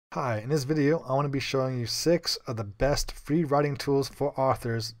Hi, in this video I want to be showing you 6 of the best free writing tools for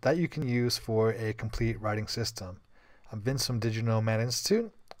authors that you can use for a complete writing system. I'm Vince from Digital Nomad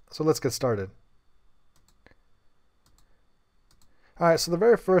Institute, so let's get started. Alright, so the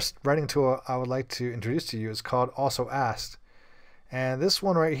very first writing tool I would like to introduce to you is called Also Asked. And this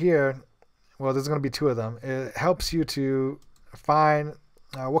one right here, well, there's going to be 2 of them. It helps you to find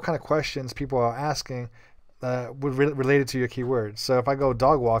what kind of questions people are asking related to your keyword. So if I go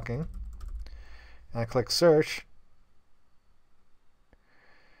dog walking and I click search,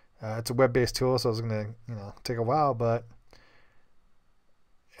 it's a web-based tool, so it's going to take a while, but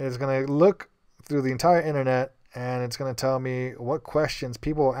it's going to look through the entire internet and it's going to tell me what questions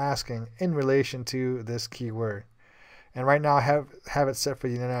people are asking in relation to this keyword. And right now I have it set for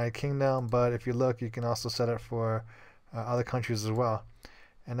the United Kingdom, but if you look, you can also set it for other countries as well.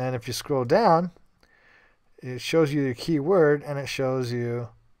 And then if you scroll down, it shows you the keyword and it shows you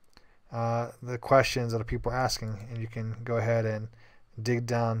the questions that people are asking, and you can go ahead and dig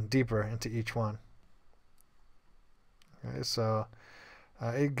down deeper into each one. Okay, so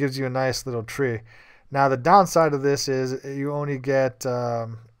it gives you a nice little tree. Now the downside of this is you only get a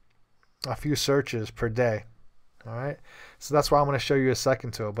few searches per day. All right, so that's why I'm going to show you a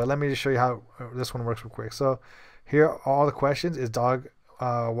second tool, but let me just show you how this one works real quick. So here are all the questions. Is dog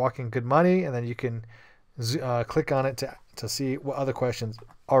walking good money? And then you can click on it to see what other questions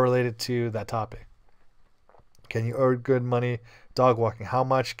are related to that topic. Can you earn good money dog walking? How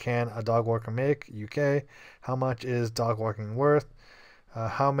much can a dog walker make? UK. How much is dog walking worth?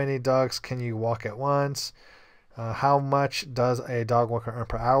 How many dogs can you walk at once? How much does a dog walker earn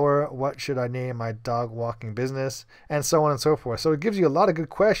per hour? What should I name my dog walking business? And so on and so forth. So it gives you a lot of good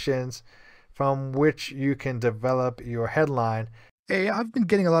questions from which you can develop your headline. Hey, I've been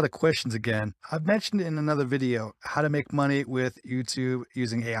getting a lot of questions again. I've mentioned in another video how to make money with YouTube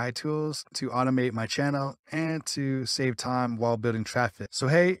using AI tools to automate my channel and to save time while building traffic. So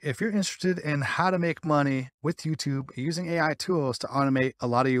hey, if you're interested in how to make money with YouTube using AI tools to automate a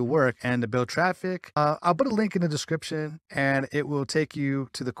lot of your work and to build traffic, I'll put a link in the description and it will take you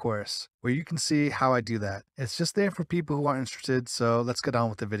to the course where you can see how I do that. It's just there for people who are interested, so let's get on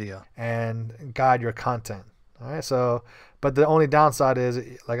with the video and guide your content. All right, so, but the only downside is,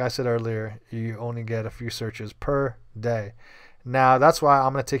 like I said earlier, you only get a few searches per day. Now, that's why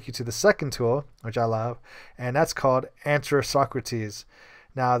I'm going to take you to the second tool, which I love, and that's called Answer Socrates.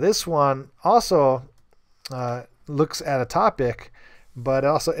 Now, this one also looks at a topic, but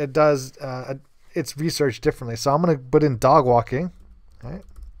also it does its research differently. So I'm going to put in dog walking, right?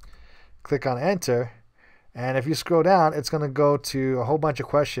 Click on enter, and if you scroll down, it's going to go to a whole bunch of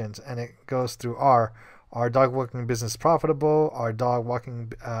questions, and it goes through Are dog walking business profitable? Are dog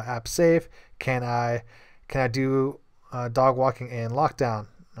walking apps safe? Can I do dog walking in lockdown?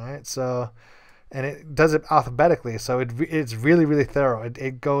 All right. So, and it does it alphabetically. So it's really thorough.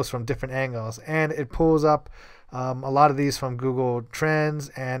 It goes from different angles, and it pulls up a lot of these from Google Trends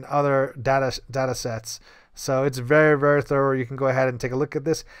and other data sets. So it's very thorough. You can go ahead and take a look at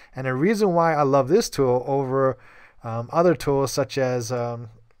this. And the reason why I love this tool over other tools such as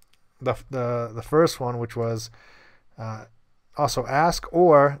the first one, which was Also Ask,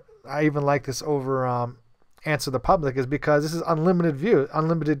 or I even like this over Answer the Public, is because this is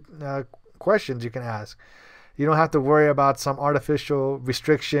unlimited questions you can ask. You don't have to worry about some artificial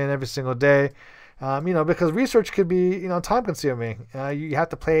restriction every single day, because research could be time consuming. You have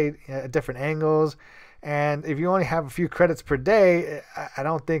to play at different angles, and if you only have a few credits per day, I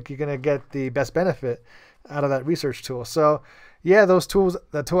don't think you're going to get the best benefit out of that research tool. So yeah, those tools,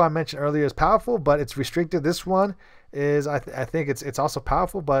 the tool I mentioned earlier is powerful, but it's restricted. This one is, I think it's also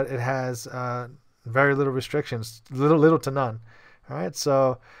powerful, but it has very little restrictions, little to none. All right,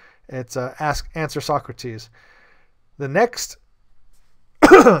 so it's Answer Socrates. The next,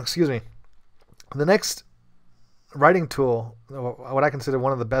 excuse me, the next writing tool, what I consider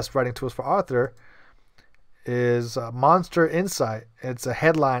one of the best writing tools for author, is Monster Insight. It's a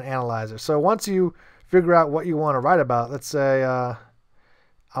headline analyzer. So once you figure out what you want to write about, let's say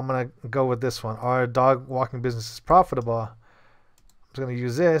I'm going to go with this one. Are dog walking businesses profitable? I'm just going to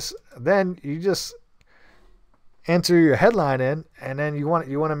use this. Then you just enter your headline in, and then you want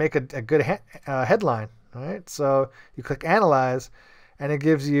to make a good headline. All right, so you click Analyze, and it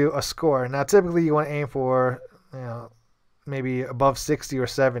gives you a score. Now typically you want to aim for maybe above 60 or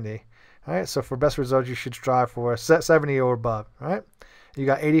 70. All right, so for best results you should strive for 70 or above. All right, you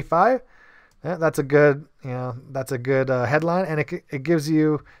got 85. Yeah, that's a good headline, and it gives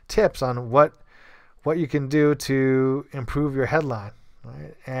you tips on what you can do to improve your headline.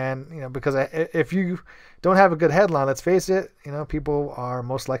 right? And because if you don't have a good headline, let's face it, people are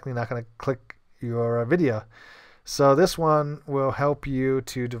most likely not going to click your video. So this one will help you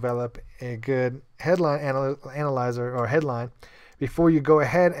to develop a good headline analyzer or headline before you go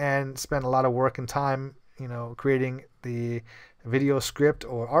ahead and spend a lot of work and time, creating the video script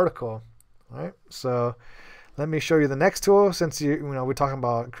or article. All right. So let me show you the next tool, since we're talking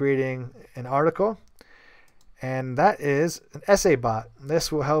about creating an article, and that is an essay bot.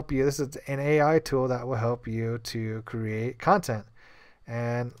 This will help you. This is an AI tool that will help you to create content.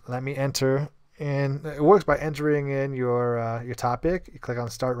 And let me enter in. It works by entering in your topic. You click on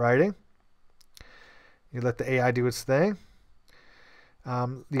Start Writing. You let the AI do its thing.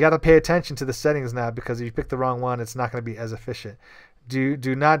 You got to pay attention to the settings now, because if you pick the wrong one, it's not going to be as efficient.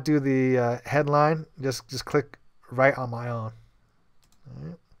 Do not do the headline. Just click Write on my own,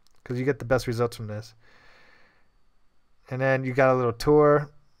 because you get the best results from this. And then you got a little tour.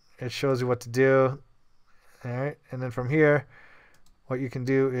 It shows you what to do. All right, and then from here, what you can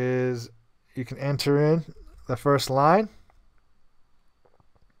do is you can enter in the first line.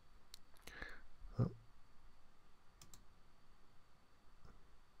 All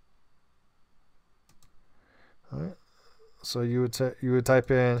right. So you would type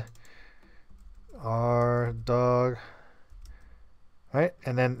in our dog, right?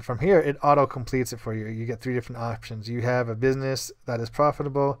 And then from here, it auto completes it for you. You get 3 different options. You have a business that is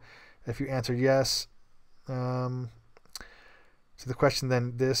profitable. If you answer yes to the question,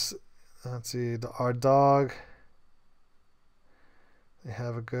 then this, let's see, our dog, they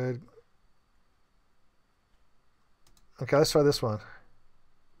have a good, okay, let's try this one.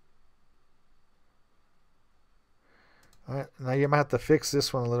 All right, now you might have to fix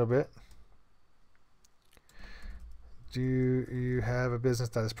this one a little bit. Do you have a business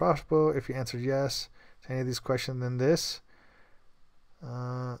that is profitable? If you answer yes to any of these questions, then this.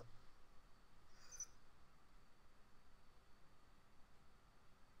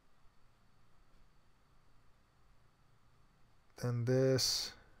 Then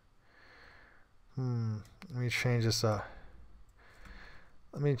this. Let me change this up.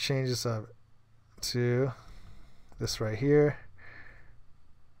 Let me change this up to this right here.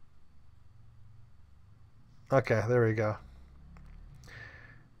 Okay, there we go.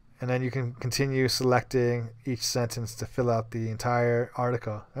 And then you can continue selecting each sentence to fill out the entire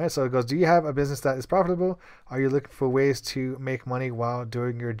article. All right, so it goes, do you have a business that is profitable? Are you looking for ways to make money while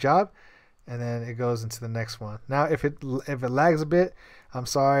doing your job? And then it goes into the next one. Now, if it lags a bit, I'm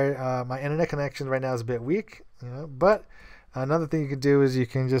sorry. My internet connection right now is a bit weak, but another thing you can do is you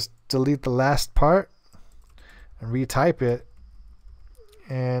can just delete the last part and retype it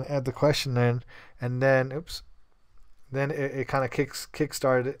and add the question in, and then then it kind of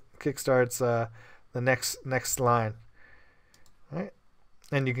kickstarts the next line, right?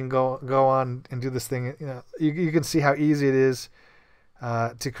 And you can go on and do this thing. You can see how easy it is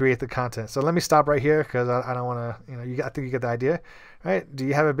to create the content. So let me stop right here, because I don't want to. I think you get the idea, right? Do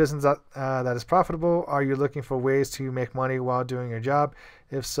you have a business that is profitable? Are you looking for ways to make money while doing your job?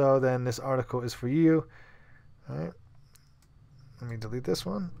 If so, then this article is for you. All right. Let me delete this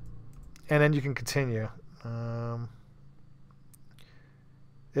one, and then you can continue.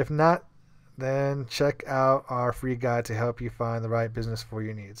 If not, then check out our free guide to help you find the right business for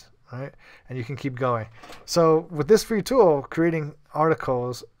your needs. All right, and you can keep going. So with this free tool, creating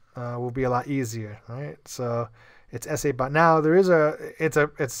articles will be a lot easier. Right? So it's essay bot. Now there is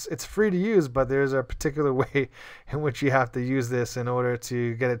it's free to use, but there's a particular way in which you have to use this in order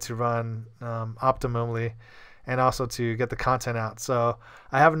to get it to run optimally, and also to get the content out. So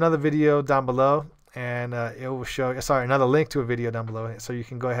I have another video down below, and it will show, another link to a video down below, so you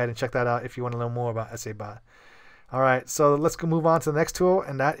can go ahead and check that out if you want to know more about EssayBot. All right, so let's move on to the next tool,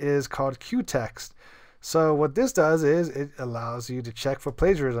 and that is called QText. So what this does is it allows you to check for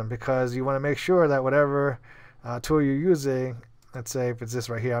plagiarism, because you want to make sure that whatever tool you're using, let's say if it's this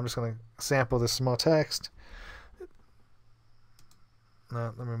right here, I'm just going to sample this small text.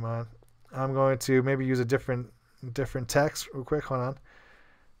 No, never mind. I'm going to maybe use a different text real quick. Hold on.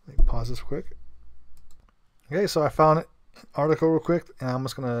 Let me pause this quick. Okay, so I found an article real quick, and I'm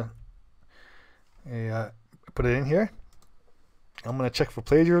just going to put it in here. I'm going to check for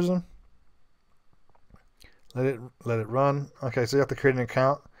plagiarism. Let it run. Okay, so you have to create an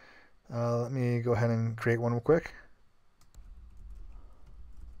account. Let me go ahead and create one real quick.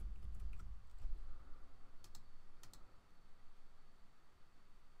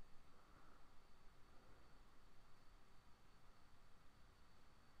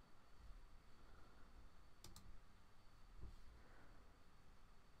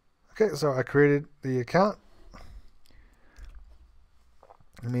 Okay, so I created the account.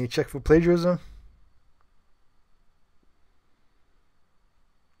 Let me check for plagiarism.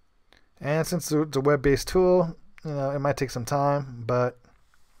 And since it's a web-based tool, it might take some time, but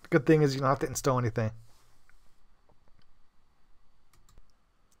the good thing is you don't have to install anything.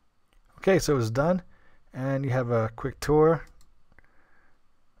 Okay, so it's done, and you have a quick tour,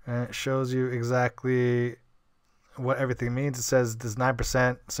 and it shows you exactly what everything means. It says there's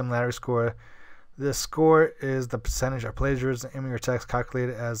 9% similarity score. This score is the percentage of plagiarism in your text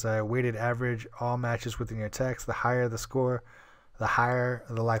calculated as a weighted average all matches within your text. The higher the score, the higher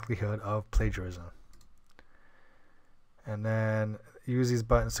the likelihood of plagiarism. And then use these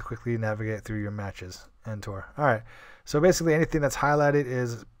buttons to quickly navigate through your matches and tour. All right, so basically anything that's highlighted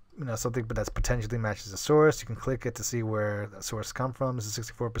is something but that's potentially matches the source. You can click it to see where the source come from. This is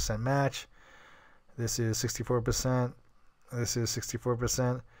 64% match. This is 64%. This is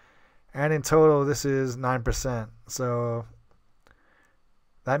 64%. And in total, this is 9%. So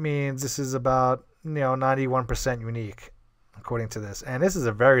that means this is about 91% unique, according to this. And this is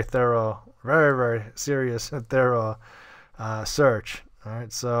a very thorough, very, very serious and thorough search. All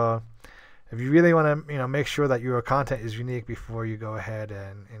right. So if you really want to make sure that your content is unique before you go ahead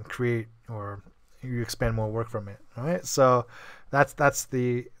and create or you expend more work from it. All right. So that's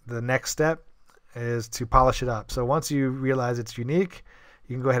the next step, is to polish it up. So once you realize it's unique,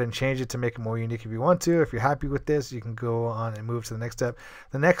 you can go ahead and change it to make it more unique if you want to. If you're happy with this, you can go on and move to the next step.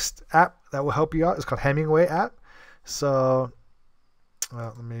 The next app that will help you out is called Hemingway app. So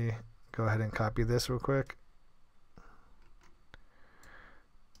let me go ahead and copy this real quick.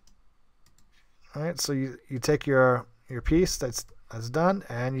 All right, so you take your piece that's done,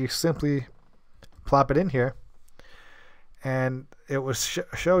 and you simply plop it in here, and it will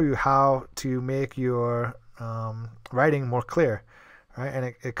show you how to make your writing more clear. Right,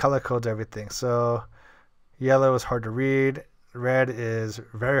 and it color codes everything. So yellow is hard to read, red is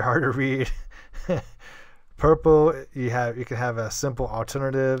very hard to read, purple you can have a simple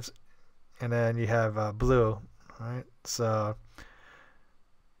alternatives, and then you have blue. Right, so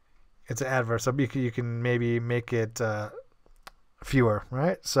it's an adverb, so you can maybe make it fewer.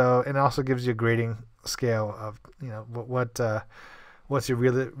 Right, so it also gives you a grading scale of what's your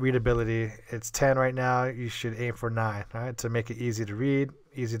readability. It's 10 right now. You should aim for 9, right, to make it easy to read,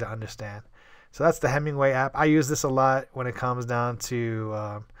 easy to understand. So that's the Hemingway app. I use this a lot when it comes down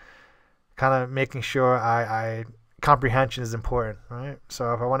to kind of making sure comprehension is important, right?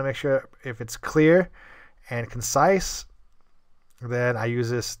 So if I want to make sure if it's clear and concise, then I use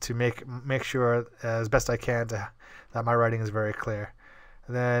this to make sure as best I can that my writing is very clear.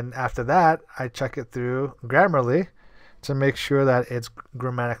 And then after that, I check it through Grammarly to make sure that it's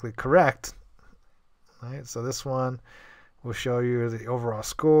grammatically correct. Right, so this one will show you the overall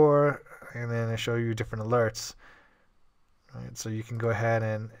score, and then it'll show you different alerts. Right, so you can go ahead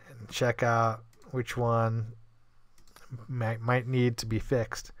and check out which one might need to be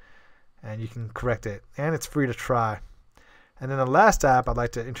fixed, and you can correct it. And it's free to try. And then the last app I'd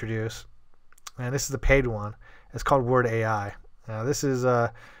like to introduce, and this is the paid one, it's called Word AI. Now this is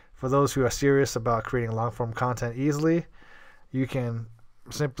for those who are serious about creating long-form content easily. You can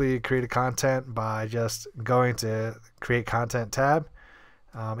simply create a content by just going to Create Content tab.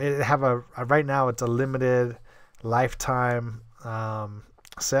 Right now it's a limited lifetime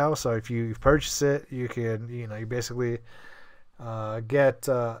sale. So if you purchase it, you can you basically get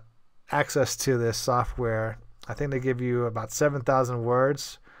access to this software. I think they give you about 7,000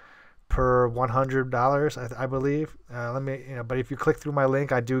 words per $100, I believe. But if you click through my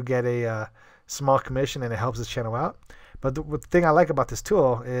link, I do get a small commission, and it helps this channel out. But the thing I like about this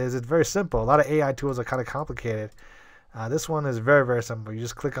tool is it's very simple. A lot of AI tools are kind of complicated. This one is very, very simple. You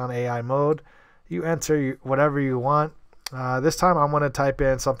just click on AI mode. You enter whatever you want. This time I'm going to type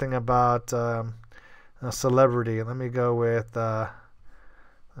in something about a celebrity. Let me go with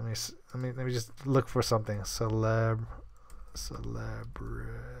let me just look for something. Celebrity.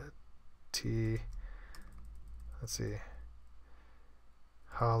 Let's see.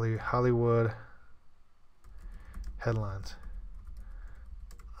 Hollywood headlines.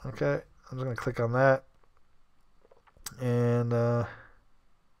 Okay, I'm just gonna click on that, and I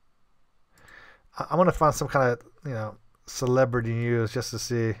want to find some kind of celebrity news just to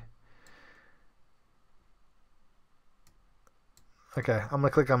see. Okay, I'm gonna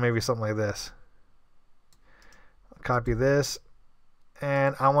click on maybe something like this. Copy this,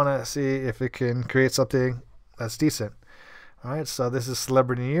 and I want to see if it can create something that's decent. All right, so this is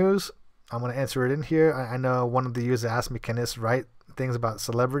celebrity news. I'm going to enter it in here. I know one of the users asked me, can this write things about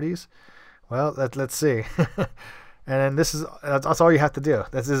celebrities? Well, let's see. And then that's all you have to do.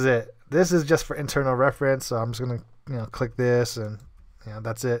 This is it. This is just for internal reference. So I'm just going to click this and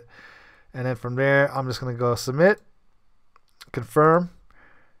That's it. And then from there, I'm just going to go submit, confirm.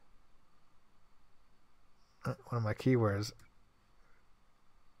 One of my keywords.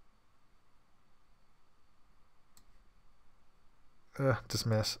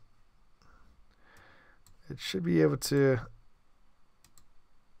 Dismiss. It should be able to.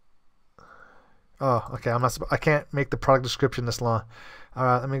 Oh, okay. I can't make the product description this long. All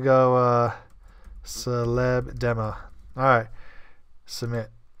right, let me go celeb demo. All right,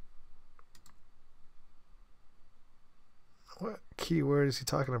 submit. What keyword is he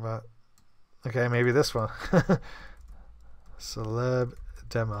talking about? Okay, maybe this one. Celeb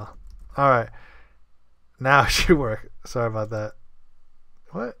demo. All right, now it should work. Sorry about that.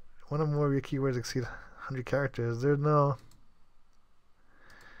 What? One or more of your keywords exceed 100 characters. There's nothing.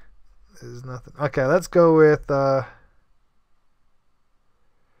 Okay, let's go with let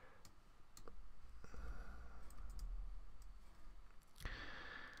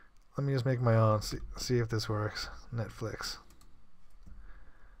me just make my own, see if this works. Netflix.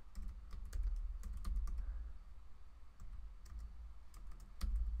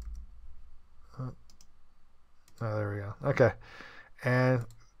 Oh, there we go. Okay. And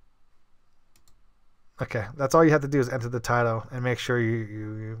okay, that's all you have to do is enter the title and make sure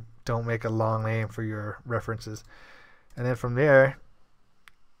you don't make a long name for your references. And then from there,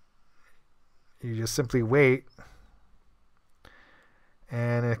 you just simply wait.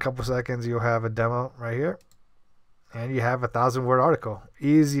 And in a couple seconds, you'll have a demo right here. And you have a 1,000-word article.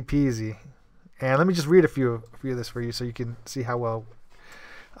 Easy peasy. And let me just read a few of this for you so you can see how well.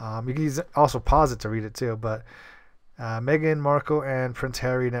 You can also pause it to read it too. But Meghan Markle and Prince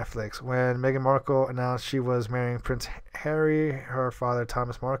Harry Netflix. When Meghan Markle announced she was marrying Prince Harry, her father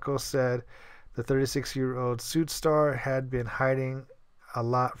Thomas Markle said the 36-year-old Suits star had been hiding a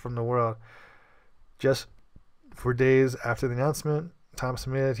lot from the world. Just for days after the announcement, Thomas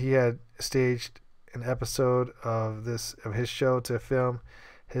admitted he had staged an episode of his show to film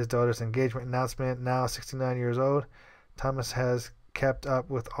his daughter's engagement announcement. Now 69 years old, Thomas has kept up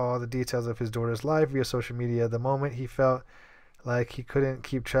with all the details of his daughter's life via social media. The moment he felt like he couldn't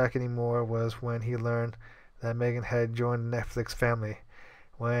keep track anymore was when he learned that Meghan had joined the Netflix family.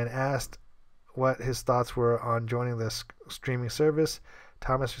 When asked what his thoughts were on joining the streaming service,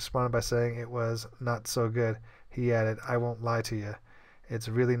 Thomas responded by saying it was not so good. He added, "I won't lie to you. It's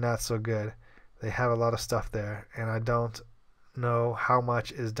really not so good. They have a lot of stuff there, and I don't know how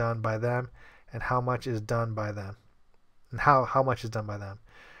much is done by them and how much is done by them. And how much is done by them."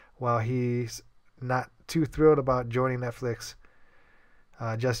 While he's not too thrilled about joining Netflix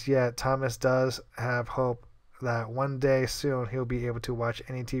just yet, Thomas does have hope that one day soon he'll be able to watch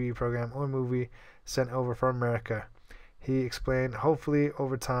any TV program or movie sent over from America. He explained, hopefully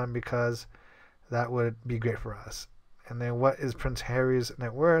over time, because that would be great for us. And then what is Prince Harry's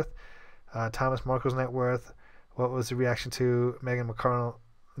net worth? Thomas Markle's net worth. What was the reaction to Meghan Markle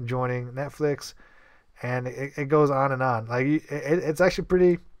joining Netflix? And it goes on and on. Like it's actually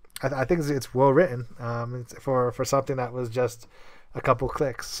pretty. I think it's well written for something that was just a couple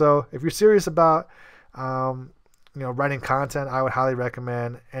clicks. So if you're serious about writing content, I would highly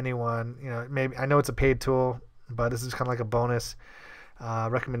recommend anyone. Maybe I know it's a paid tool, but this is kind of like a bonus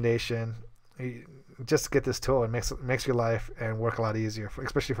recommendation. Just get this tool. It makes your life and work a lot easier,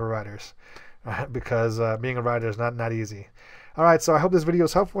 especially for writers, because being a writer is not easy. All right, so I hope this video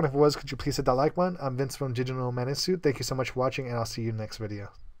was helpful, and if it was, could you please hit that like button? I'm Vince from Digital Nomad Institute. Thank you so much for watching, and I'll see you in the next video.